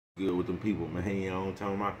good with them people, man? You know what I'm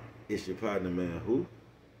talking about? It's your partner, man. Who?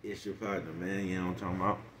 It's your partner, man. You know what I'm talking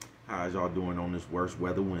about? How's y'all doing on this Worst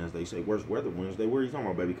Weather Wednesday? Say Worst Weather Wednesday. What are you talking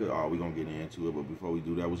about, baby? Cause we gonna get into it, but before we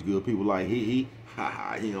do that, what's good? People like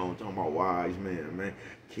ha, you know what I'm talking about? Wise man.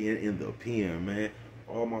 Ken in the pen, man.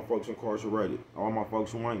 All my folks incarcerated. All my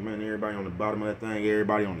folks who ain't, man. Everybody on the bottom of that thing.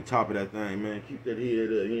 Everybody on the top of that thing, man. Keep that head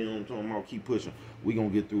up. You know what I'm talking about? Keep pushing. We gonna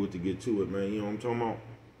get through it to get to it, man. You know what I'm talking about?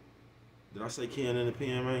 Did I say Ken in the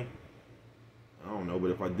pen, man? I don't know, but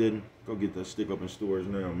if I didn't, go get that stick up in stores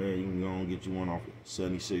now, man. You can go and get you one off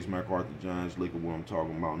 76 MacArthur Giants liquor. What I'm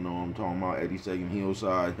talking about. Know what I'm talking about? 82nd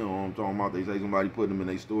Hillside. You know what I'm talking about? They say somebody put them in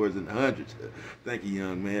their stores in the hundreds. Thank you,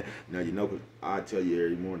 young man. Now, you know, cause I tell you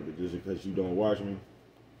every morning, but just in case you don't watch me,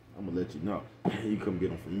 I'm going to let you know. You come get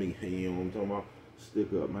them from me. You know what I'm talking about?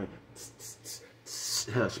 Stick up, man.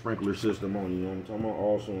 Sprinkler system on you. You know what I'm talking about?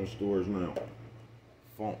 Also in stores now.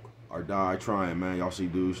 Funk. Or die trying, man. Y'all see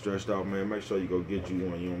dudes stressed out, man. Make sure you go get you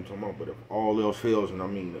one, you know what I'm talking about? But if all else fails, and I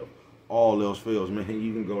mean if all else fails, man,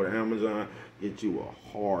 you can go to Amazon, get you a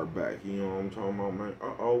hardback, you know what I'm talking about, man?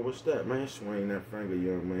 What's that, man? Swing that finger,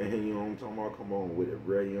 young man. You know what I'm talking about? Come on with it,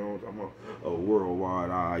 bro. You know what I'm talking about? A worldwide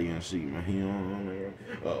INC, man. You know what I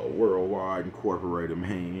mean? Worldwide Incorporated,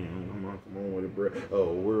 man. You know, come on with it, bro.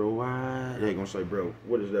 Worldwide. They gonna say, bro,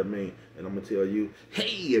 what does that mean? And I'm gonna tell you,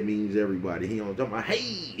 hey, it means everybody. You know what I'm talking about?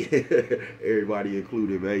 Hey, everybody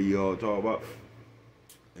included, man. You know what I'm talking about?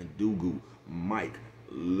 And Dugu, Mike,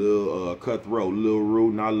 Lil Cutthroat, Lil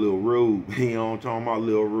Rude, not Lil Rude. You know what I'm talking about?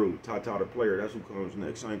 Lil Rude. Tata the player, that's who comes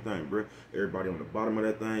next. Same thing, bro. Everybody on the bottom of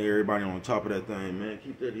that thing, everybody on the top of that thing, man.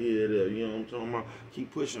 Keep that head up, you know what I'm talking about?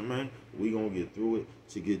 Keep pushing, man. We gonna get through it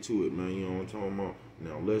to get to it, man. You know what I'm talking about?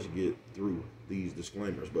 Now, let's get through these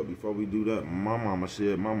disclaimers. But before we do that, my mama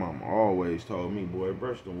always told me, boy,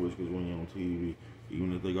 brush them whiskers when you're on TV,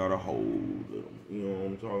 even if they got a hold of them. You know what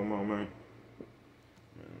I'm talking about, man?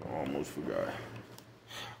 I almost forgot.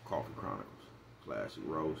 Coffee Chronicles, classic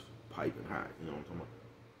roast, piping hot. You know what I'm talking about?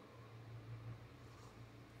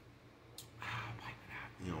 Piping hot.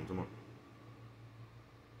 You know what I'm talking about?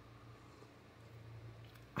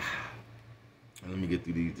 Let me get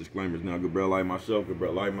through these disclaimers now. Good brother like myself,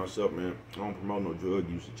 man. I don't promote no drug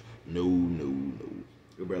usage. No.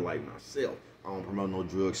 Good brother like myself. I don't promote no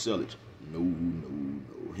drug sellage. No. You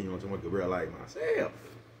know what I'm talking about? Good brother like myself.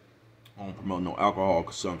 I don't promote no alcohol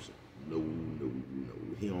consumption. No.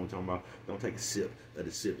 You know what I'm talking about? Don't take a sip of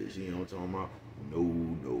the sippage. You know what I'm talking about? No.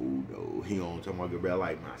 You know what I'm talking about? Good brother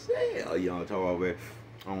like myself. You know what I'm talking about, man?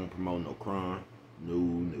 I don't promote no crime. No.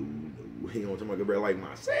 You know what I'm talking about? Good brother like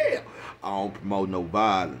myself. I don't promote no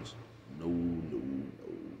violence. No.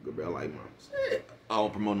 Good brother like myself. I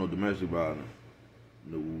don't promote no domestic violence.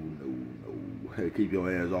 No. Keep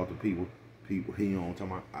your hands off the people. He know what I'm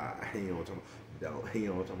talking about. He know what I'm talking about. Don't. He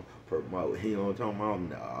know what I'm talking about. Promote. He know what I'm talking about.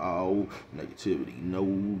 No. Negativity. No.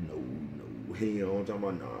 He know what I'm talking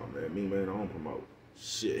about. Nah, man. Me, man, I don't promote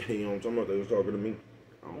shit. He know what I'm talking about. They was talking to me.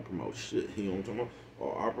 I don't promote shit. He know what I'm talking about.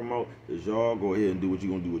 All I promote is y'all go ahead and do what you're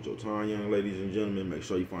going to do with your time, young ladies and gentlemen. Make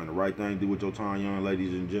sure you find the right thing to do with your time, young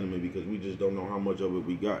ladies and gentlemen, because we just don't know how much of it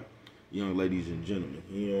we got. Young ladies and gentlemen.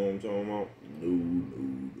 You know what I'm talking about? No.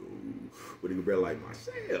 But it could be like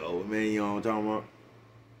myself, man. You know what I'm talking about?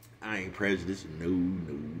 I ain't prejudiced. No.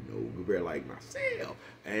 Could be like myself.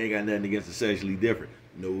 I ain't got nothing against the sexually different.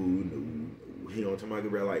 No. You know what I'm talking about?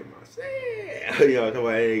 Could be like myself. You know what I'm talking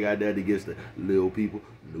about? I ain't got nothing against the little people.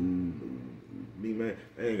 No. Me, man,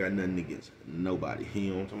 I ain't got nothing against nobody. You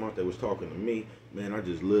know what I'm talking about? They was talking to me. Man, I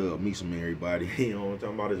just love me some everybody. You know what I'm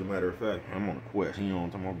talking about? As a matter of fact, I'm on a quest. You know what I'm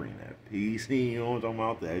talking about? Bring that peace. You know what I'm talking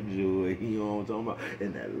about? That joy. You know what I'm talking about?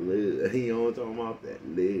 And that love. You know what I'm talking about? That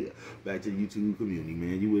love. Back to the YouTube community,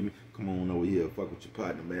 man. You with me? Come on over here. Fuck with your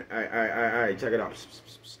partner, man. All right. Check it out.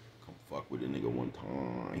 Come fuck with a nigga one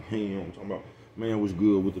time. You know what I'm talking about? Man, what's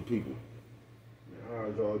good with the people?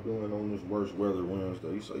 How's y'all doing on this Worst Weather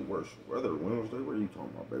Wednesday? You say Worst Weather Wednesday? What are you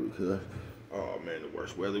talking about, baby? Cuz, oh man, the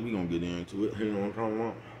worst weather. We gonna get into it. You know what I'm talking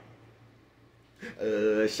about?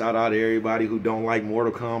 Shout out to everybody who don't like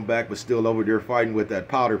Mortal Kombat but still over there fighting with that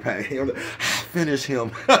powder pack. Finish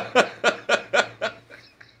him. I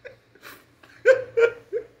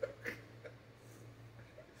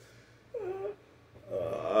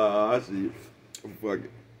see it. Fuck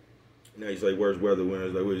it. Now you say Worst Weather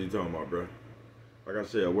Wednesday. What are you talking about, bro? Like I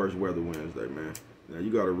said, Worst Weather Wednesday, man. Now,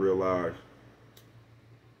 you got to realize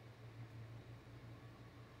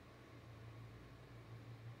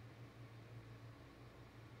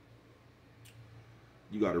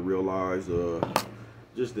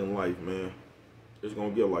just in life, man, it's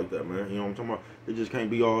going to get like that, man. You know what I'm talking about? It just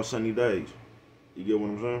can't be all sunny days. You get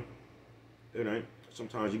what I'm saying? It ain't.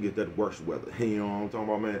 Sometimes you get that worse weather. You know what I'm talking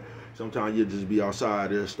about, man? Sometimes you just be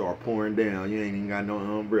outside, it'll start pouring down. You ain't even got no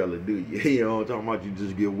umbrella, do you? You know what I'm talking about? You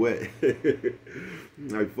just get wet.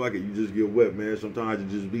 Like, fuck it, you just get wet, man. Sometimes it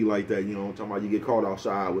just be like that. You know what I'm talking about? You get caught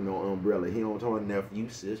outside with no umbrella. You know what I'm talking about? Nephew,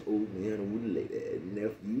 sis, old man, old lady.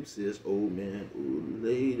 Nephew, sis, old man, old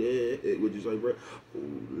lady. What'd you say, bro?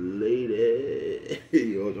 Old lady.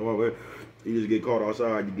 You know what I'm talking about, man? You just get caught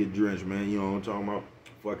outside, you get drenched, man. You know what I'm talking about?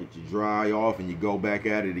 Fuck it, you dry off and you go back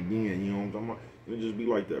at it again. You know what I'm talking about? It just be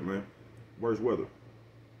like that, man. Worse weather.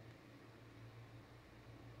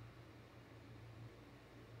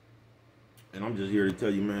 And I'm just here to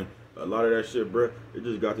tell you, man, a lot of that shit, bruh, it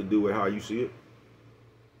just got to do with how you see it.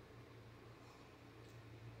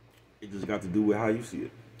 It just got to do with how you see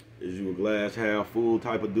it. Is you a glass half full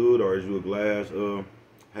type of dude, or is you a glass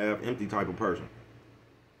half empty type of person?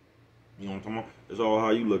 You know what I'm talking about? It's all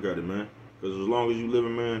how you look at it, man. Because as long as you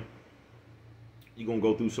living, man, you going to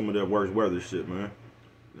go through some of that worst weather shit, man.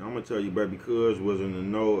 Now, I'm going to tell you, baby, cuz wasn't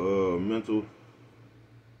in no mental,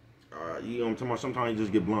 you know what I'm talking about? Sometimes you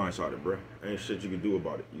just get blindsided, bro. Ain't shit you can do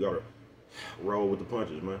about it. You got to roll with the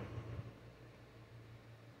punches, man.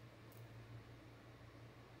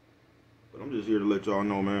 But I'm just here to let y'all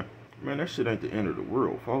know, man. Man, that shit ain't the end of the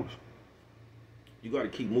world, folks. You got to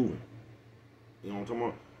keep moving. You know what I'm talking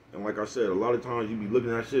about? And like I said, a lot of times you be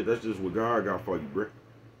looking at shit, that's just what God got for you, bro.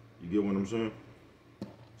 You get what I'm saying?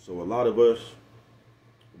 So a lot of us,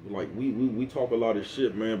 like, we talk a lot of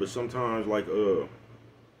shit, man, but sometimes, like, you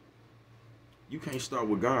can't stop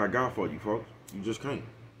what God got for you, folks. You just can't.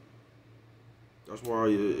 That's why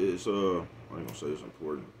it's, I ain't gonna say it's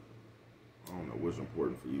important. I don't know what's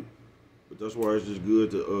important for you. But that's why it's just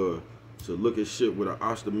good to look at shit with an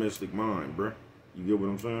optimistic mind, bruh. You get what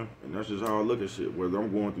I'm saying? And that's just how I look at shit. Whether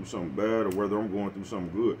I'm going through something bad or whether I'm going through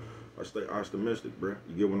something good, I stay optimistic, bruh.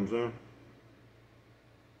 You get what I'm saying?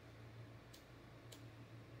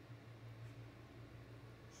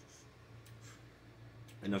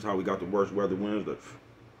 And that's how we got the worst weather Wednesday.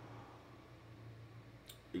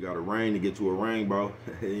 You got to rain to get to a rainbow.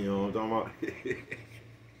 You know what I'm talking about?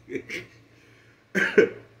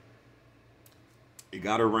 You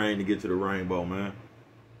got to rain to get to the rainbow, man.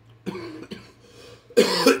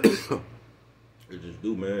 It just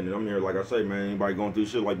do, man. And I'm here, like I say, man, anybody going through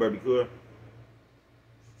shit like Baby Could?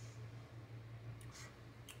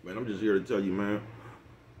 Man, I'm just here to tell you, man,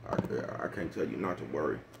 I can't tell you not to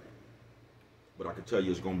worry. But I can tell you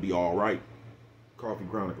it's going to be all right. Coffee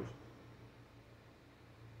Chronicles.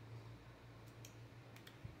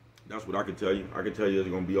 That's what I can tell you. I can tell you it's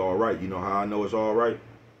going to be all right. You know how I know it's all right?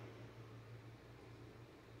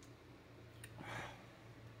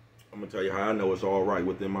 I'm going to tell you how I know it's all right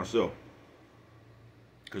within myself.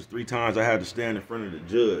 Because 3 times I had to stand in front of the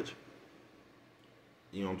judge.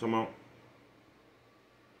 You know what I'm talking about?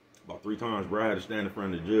 About 3 times, bro, I had to stand in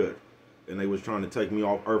front of the judge. And they was trying to take me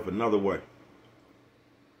off earth another way.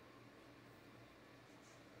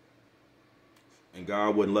 And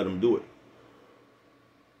God wouldn't let them do it.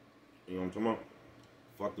 You know what I'm talking about?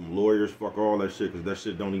 Fuck them lawyers, fuck all that shit, because that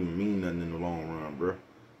shit don't even mean nothing in the long run, bro.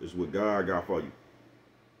 It's what God got for you.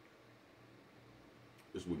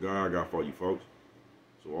 It's what God got for you, folks.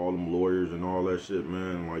 So all them lawyers and all that shit,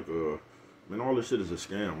 man, like, man, all this shit is a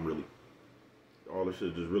scam, really. All this shit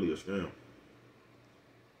is just really a scam.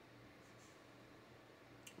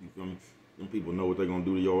 You feel me? Them people know what they gonna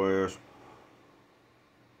do to your ass.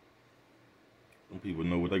 Them people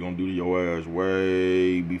know what they gonna do to your ass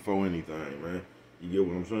way before anything, man. You get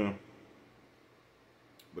what I'm saying?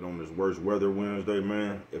 But on this worst weather Wednesday,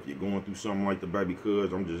 man, if you're going through something like the Baby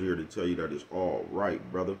Cuz, I'm just here to tell you that it's all right,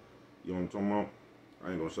 brother. You know what I'm talking about? I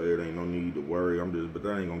ain't gonna say it ain't no need to worry. But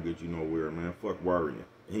that ain't gonna get you nowhere, man. Fuck worrying.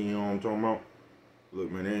 You know what I'm talking about?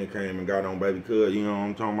 Look, man, they ain't came and got on Baby Cuz. You know what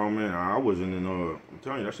I'm talking about, man? I wasn't in, I'm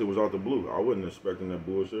telling you, that shit was out the blue. I wasn't expecting that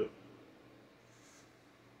bullshit.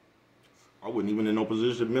 I wasn't even in no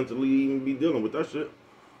position mentally even be dealing with that shit.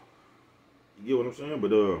 You get what I'm saying? But,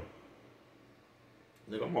 nigga,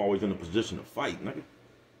 I'm always in a position to fight, nigga. You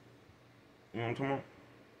know what I'm talking about?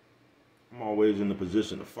 I'm always in the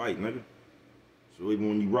position to fight, nigga. So even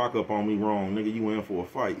when you rock up on me wrong, nigga, you in for a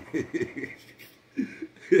fight.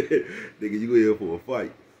 Nigga, you in for a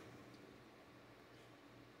fight.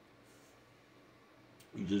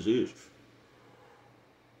 You just is.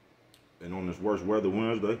 And on this worst weather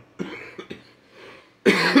Wednesday,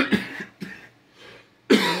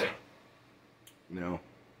 now,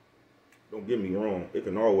 don't get me wrong, it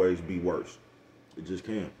can always be worse. It just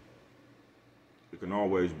can. It can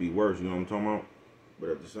always be worse, you know what I'm talking about? But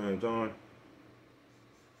at the same time,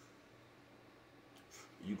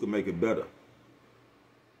 you can make it better.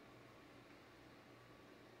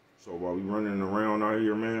 So while we running around out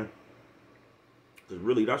here, man, because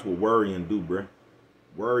really that's what worrying do, bruh.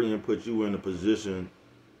 Worrying puts you in a position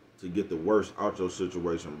to get the worst out your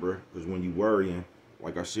situation, bruh. Because when you worrying,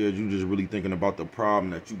 like I said, you just really thinking about the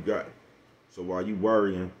problem that you got. So while you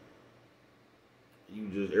worrying, you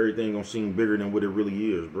just, everything gonna seem bigger than what it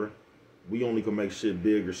really is, bruh. We only can make shit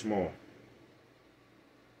big or small.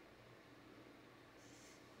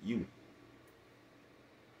 You.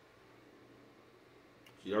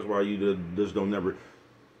 See, that's why you just don't never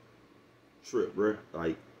trip, bruh.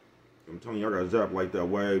 Like, I'm telling you, I got zapped like that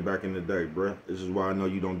way back in the day, bruh. This is why I know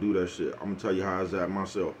you don't do that shit. I'm gonna tell you how I zapped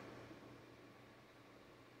myself.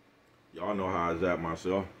 Y'all know how I zapped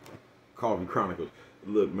myself. Coffee Chronicles.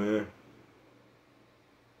 Look, man.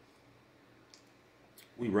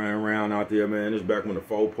 We ran around out there, man. This is back when the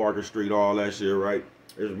 4 Parker Street, all that shit, right?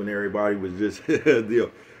 This is when everybody was just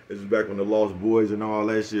deal. This is back when the Lost Boys and all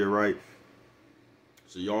that shit, right?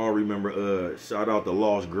 So y'all remember, shout out the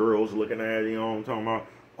Lost Girls looking at it, you know what I'm talking about?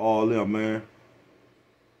 All them, man.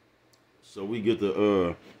 So we get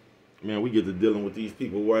to, man, we get to dealing with these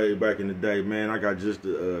people way back in the day, man. I got just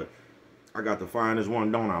the, I got the finest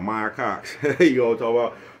one, don't I? Maya Cox. You know what I'm talking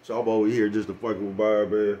about? So I'm over here just to fuck with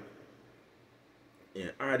Bob, man.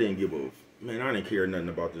 And I didn't give a, man, I didn't care nothing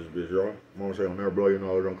about this bitch, y'all. Mama say, I'll never blow your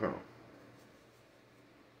nose, don't count.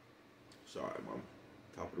 Sorry, mama.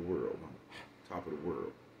 Top of the world, mama. Top of the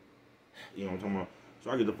world. You know what I'm talking about?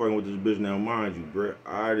 So I get to fucking with this bitch now, mind you, bruh.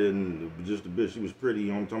 I didn't, just a bitch. She was pretty, you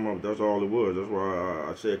know what I'm talking about? That's all it was. That's why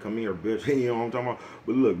I said, come here, bitch. You know what I'm talking about?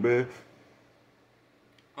 But look, man.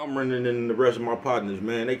 I'm running in the rest of my partners,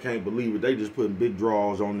 man. They can't believe it. They just putting big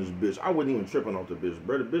draws on this bitch. I wasn't even tripping off the bitch,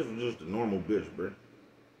 bruh. The bitch was just a normal bitch, bruh.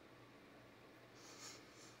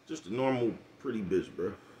 Just a normal, pretty bitch,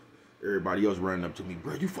 bruh. Everybody else running up to me,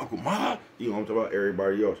 bruh, you fuck with Ma? You know what I'm talking about?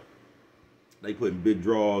 Everybody else. They putting big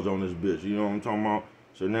draws on this bitch, you know what I'm talking about?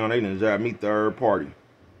 So now they done zapped me third party.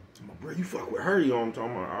 I'm like, bro, you fuck with her, you know what I'm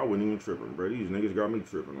talking about? I wasn't even tripping, bro. These niggas got me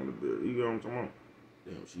tripping on the bitch, you know what I'm talking about?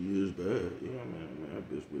 Damn, she is bad. Yeah, man,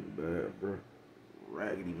 that bitch was bad, bro.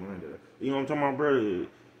 Raggedy minded. You know what I'm talking about, bro?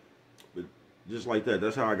 But just like that,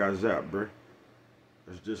 that's how I got zapped, bro.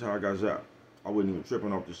 That's just how I got zapped. I wasn't even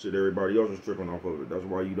tripping off the shit everybody else was tripping off of it. That's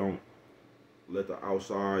why you don't let the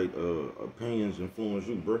outside opinions influence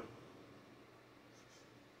you, bro.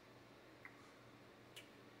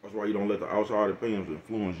 That's why you don't let the outside opinions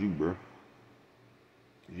influence you, bro.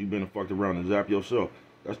 Cause you been fucked around and zap yourself.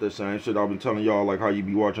 That's that same shit I've been telling y'all, like how you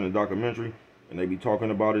be watching a documentary and they be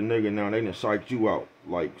talking about a nigga now, they done psyched you out.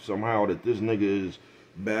 Like somehow that this nigga is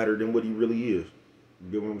badder than what he really is.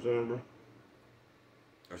 You get what I'm saying, bro?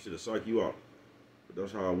 I should have psyched you out. But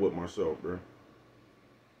that's how I whip myself, bro.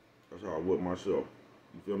 That's how I whip myself.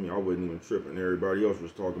 You feel me? I wasn't even tripping. Everybody else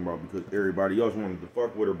was talking about because everybody else wanted to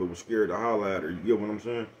fuck with her but was scared to holler at her. You get what I'm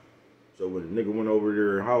saying? So when the nigga went over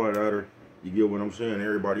there and hollered at her, you get what I'm saying?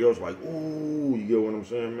 Everybody else like, ooh, you get what I'm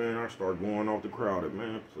saying, man? I start going off the crowded,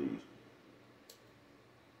 man, please.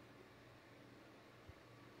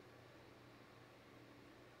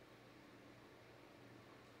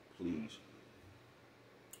 Please.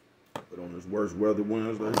 But on this worst weather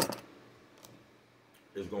Wednesday,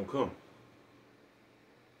 it's gonna come.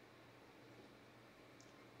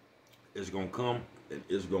 It's gonna come and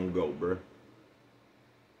it's gonna go, bruh.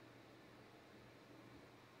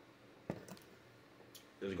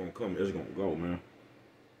 It's gonna come, it's gonna go, man.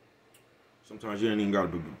 Sometimes you ain't even gotta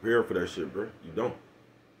be prepared for that shit, bruh. You don't.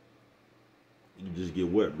 You just get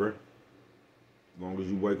wet, bruh. As long as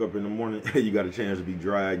you wake up in the morning, you got a chance to be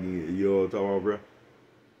dry again. You know what I'm talking about, bruh?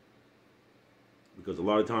 Because a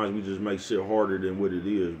lot of times we just make shit harder than what it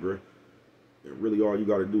is, bruh. And really all you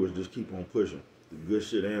gotta do is just keep on pushing. The good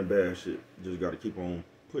shit and bad shit. You just gotta keep on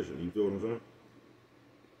pushing. You feel what I'm saying?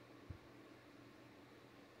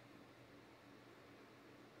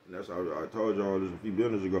 And that's how I told y'all this a few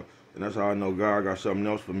minutes ago. And that's how I know God got something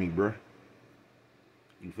else for me, bruh.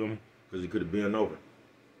 You feel me? Because he could have been over.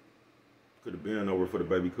 Could have been over for the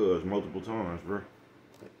baby cuz multiple times, bruh.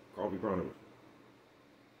 Coffee Chronicles.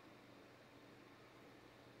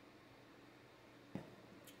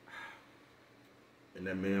 And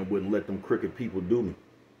that man wouldn't let them crooked people do me.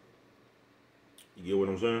 You get what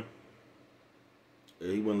I'm saying?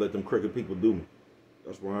 Yeah, he wouldn't let them crooked people do me.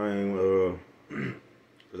 That's why I ain't,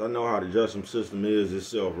 because I know how the justice system is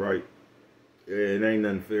itself, right? Yeah, it ain't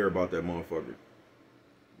nothing fair about that motherfucker.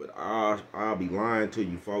 But I'll be lying to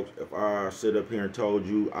you, folks, if I sit up here and told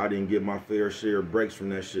you I didn't get my fair share of breaks from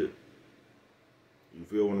that shit. You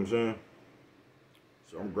feel what I'm saying?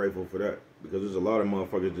 So I'm grateful for that. Because there's a lot of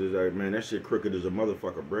motherfuckers that like, man, that shit crooked as a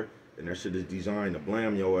motherfucker, bruh. And that shit is designed to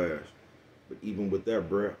blam your ass. But even with that,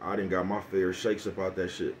 bruh, I done got my fair shakes about that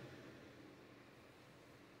shit.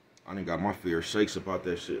 I done got my fair shakes about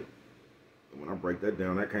that shit. And when I break that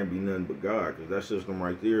down, that can't be nothing but God, because that system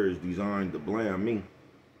right there is designed to blame me.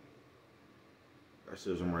 That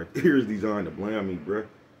system right there is designed to blame me, bruh.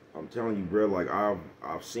 I'm telling you, bruh, like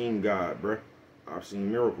I've seen God, bruh. I've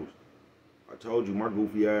seen miracles. I told you my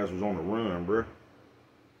goofy ass was on the run, bruh.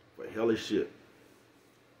 For hellish shit.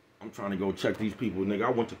 I'm trying to go check these people, nigga.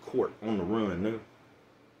 I went to court on the run, nigga.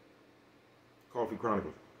 Coffee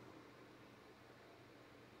Chronicles.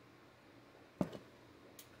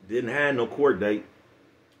 Didn't have no court date.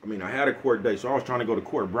 I mean, I had a court date, so I was trying to go to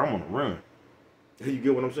court, bro. I'm on the run. You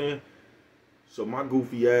get what I'm saying? So my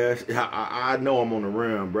goofy ass, I know I'm on the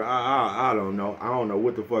run, bro. I don't know. I don't know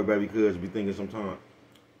what the fuck baby cuz be thinking sometimes.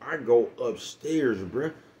 I go upstairs,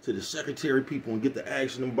 bro, to the secretary people and get to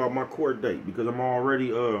asking them about my court date because I'm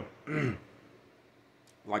already,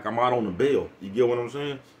 like I'm out on the bail. You get what I'm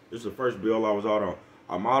saying? This is the first bail I was out on.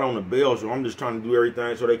 I'm out on the bail, so I'm just trying to do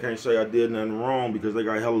everything so they can't say I did nothing wrong because they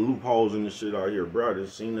got hella loopholes in this shit out here, bro. I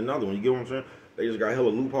just seen another one. You get what I'm saying? They just got hella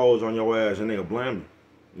loopholes on your ass and they'll blame me.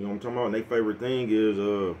 You know what I'm talking about? And their favorite thing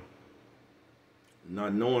is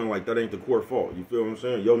not knowing like that ain't the court fault. You feel what I'm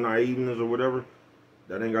saying? Your naiveness or whatever,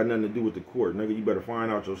 that ain't got nothing to do with the court. Nigga, you better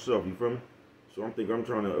find out yourself. You feel me? So I'm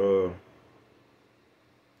trying to,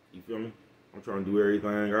 you feel me? I'm trying to do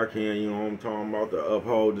everything I can, you know what I'm talking about, to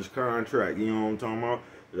uphold this contract, you know what I'm talking about?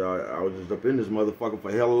 I was just up in this motherfucker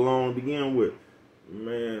for hella long to begin with.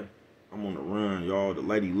 Man, I'm on the run, y'all. The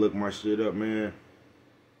lady looked my shit up, man.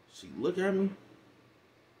 She look at me.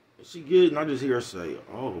 And she good, and I just hear her say,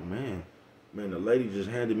 oh, man. Man, the lady just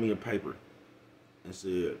handed me a paper and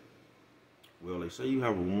said, well, they say you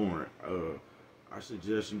have a warrant. I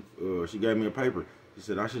suggest you, she gave me a paper. She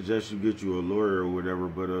said, I suggest you get you a lawyer or whatever,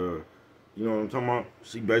 but, you know what I'm talking about?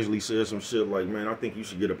 She basically said some shit like, man, I think you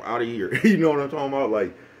should get up out of here. You know what I'm talking about?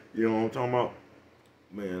 Like, you know what I'm talking about?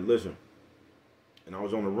 Man, listen. And I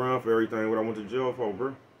was on the run for everything what I went to jail for,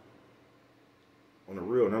 bro. On the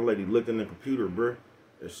real. And that lady looked in the computer, bro,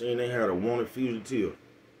 and seen they had a wanted fugitive.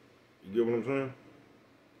 You get what I'm saying?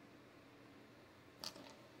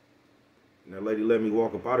 And that lady let me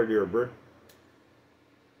walk up out of there, bro.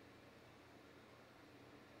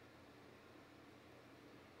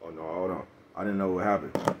 Oh, no, hold on. I didn't know what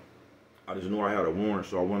happened. I just knew I had a warrant,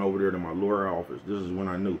 so I went over there to my lawyer office. This is when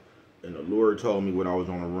I knew. And the lawyer told me what I was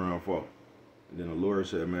on the run for. And then the lawyer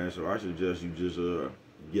said, man, so I suggest you just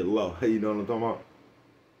get low. You know what I'm talking about?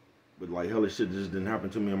 But like hella shit just didn't happen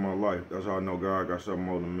to me in my life. That's how I know God got something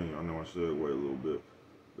more than me. I know I said wait a little bit.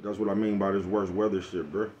 But that's what I mean by this worst weather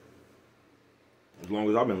shit, bro. As long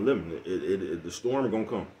as I've been living, the storm gonna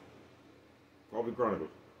come. Coffee Chronicles.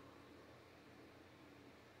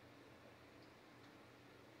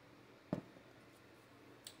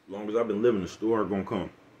 As long as I've been living, the storm gonna come.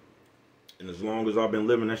 And as long as I've been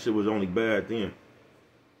living, that shit was only bad then.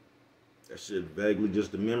 That shit vaguely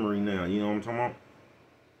just a memory now, you know what I'm talking about?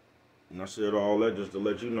 And I said all that just to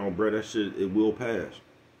let you know, bro, that shit, it will pass.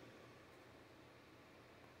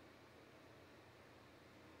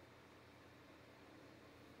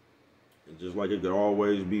 And just like it could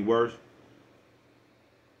always be worse,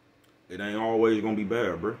 it ain't always gonna be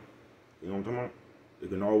bad, bro. You know what I'm talking about? It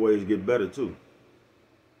can always get better too.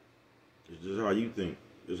 It's just how you think.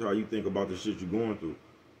 It's how you think about the shit you're going through.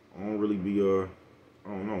 I don't really be, I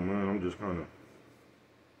don't know, man. I'm just kind of,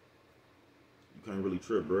 you can't really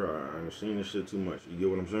trip, bro. I ain't seen this shit too much. You get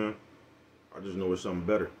what I'm saying? I just know it's something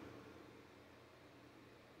better.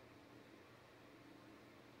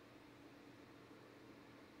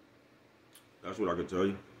 That's what I could tell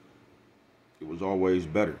you. It was always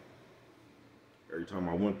better. Every time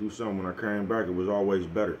I went through something, when I came back, it was always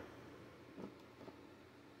better.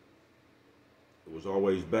 It was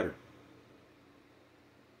always better.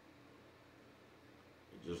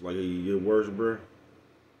 Just like it get worse, bro,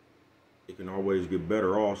 it can always get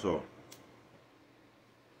better also.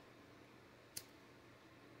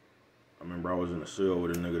 I remember I was in the cell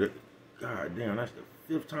with a nigga. God damn, that's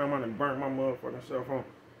the 5th time I done burnt my motherfucking cell phone.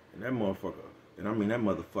 And that motherfucker, and I mean that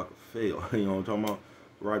motherfucker fell. You know what I'm talking about?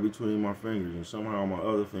 Right between my fingers, and somehow my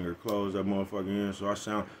other finger closed that motherfucker in. So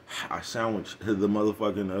I sandwiched the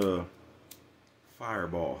motherfucking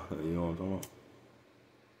fireball. You know what I'm talking about?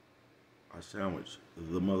 I sandwiched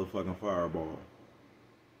the motherfucking fireball.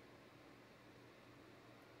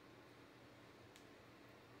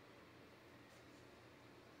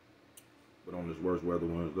 But on this worst weather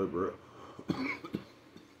Wednesday, bro.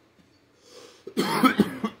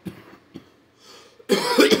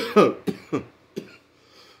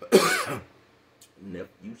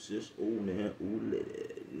 Nephew, sis, old man, old lady.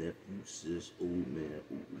 Nephew, sis, old man,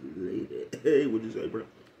 old lady. Hey, what'd you say, bro?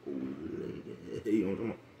 Old lady. Hey, you know what I'm talking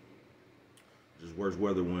about? Just worse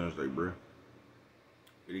weather Wednesday, bro.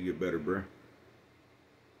 It'll get better, bro.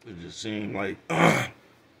 It just seemed like I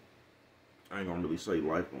ain't gonna really say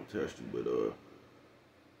life gonna test you, but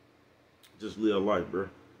just live life, bro.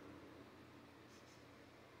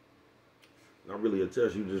 Not really a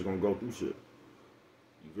test, you just gonna go through shit.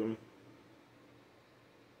 You feel me?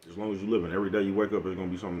 As long as you living, every day you wake up, it's gonna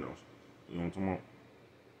be something else. You know what I'm talking about?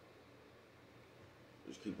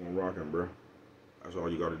 Just keep on rocking, bro. That's all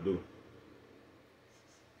you gotta do.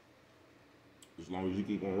 As long as you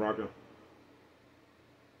keep on rocking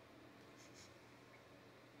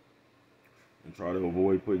and try to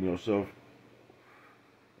avoid putting yourself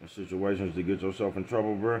in situations to get yourself in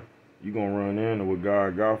trouble, bro, you gonna run into what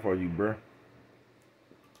God got for you, bro.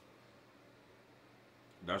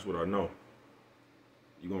 That's what I know.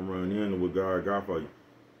 You gonna run into what God got for you.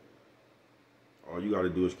 All you gotta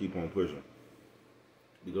do is keep on pushing.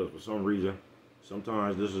 Because for some reason,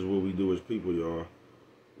 sometimes this is what we do as people, y'all.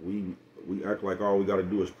 We act like all we gotta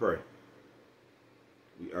do is pray.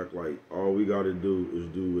 We act like all we gotta do is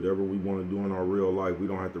do whatever we want to do in our real life. We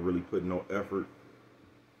don't have to really put no effort,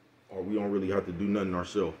 or we don't really have to do nothing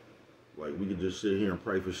ourselves. Like, we could just sit here and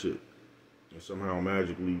pray for shit, and somehow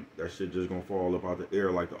magically that shit just gonna fall up out the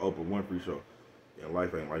air like the Oprah Winfrey show. And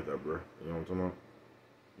life ain't like that, bro. You know what I'm talking about?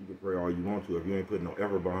 You can pray all you want to if you ain't putting no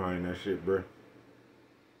effort behind that shit, bro.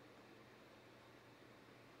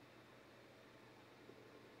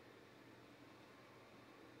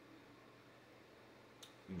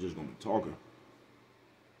 You just gonna be talking.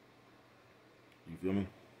 You feel me?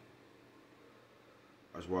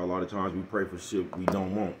 That's why a lot of times we pray for shit we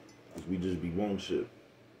don't want, because we just be wanting shit.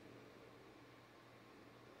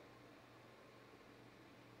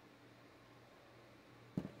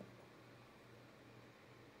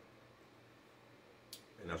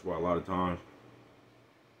 And that's why a lot of times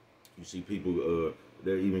you see people,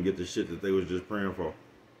 they even get the shit that they was just praying for,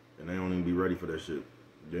 and they don't even be ready for that shit.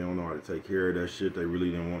 They don't know how to take care of that shit they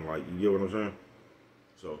really didn't want. Like, you get what I'm saying?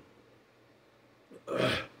 So,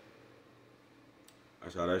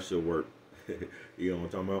 that's how that shit work. You know what I'm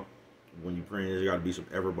talking about? When you praying, there's got to be some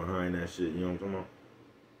effort behind that shit. You know what I'm talking about?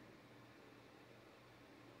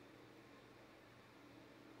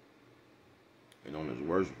 And on this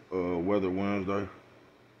worst weather Wednesday,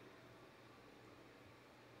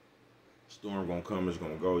 storm gonna come, it's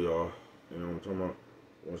gonna go, y'all. You know what I'm talking about?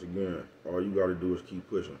 Once again, all you gotta do is keep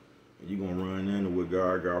pushing. And you gonna run into what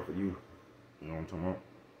God got for you. You know what I'm talking about?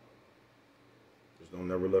 Just don't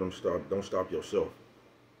never let them stop. Don't stop yourself.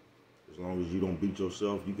 As long as you don't beat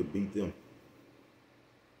yourself, you can beat them.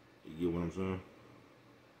 You get what I'm saying?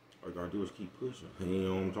 All you gotta do is keep pushing. You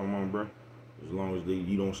know what I'm talking about, bro? As long as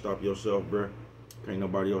you don't stop yourself, bro, can't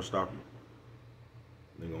nobody else stop you.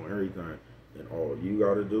 They gonna everything. And all you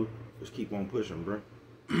gotta do is keep on pushing, bro.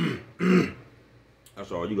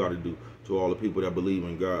 That's all you gotta do. To all the people that believe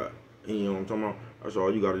in God. You know what I'm talking about? That's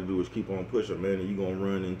all you gotta do is keep on pushing, man, and you gonna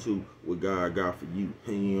run into what God got for you.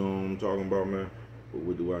 You know what I'm talking about, man? But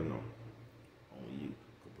what do I know? Only you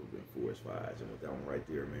can prevent forest fires. And with that one right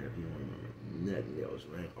there, man, if you don't remember nothing else,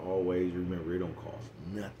 man, always remember it don't cost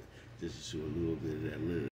nothing just to show a little bit of that love.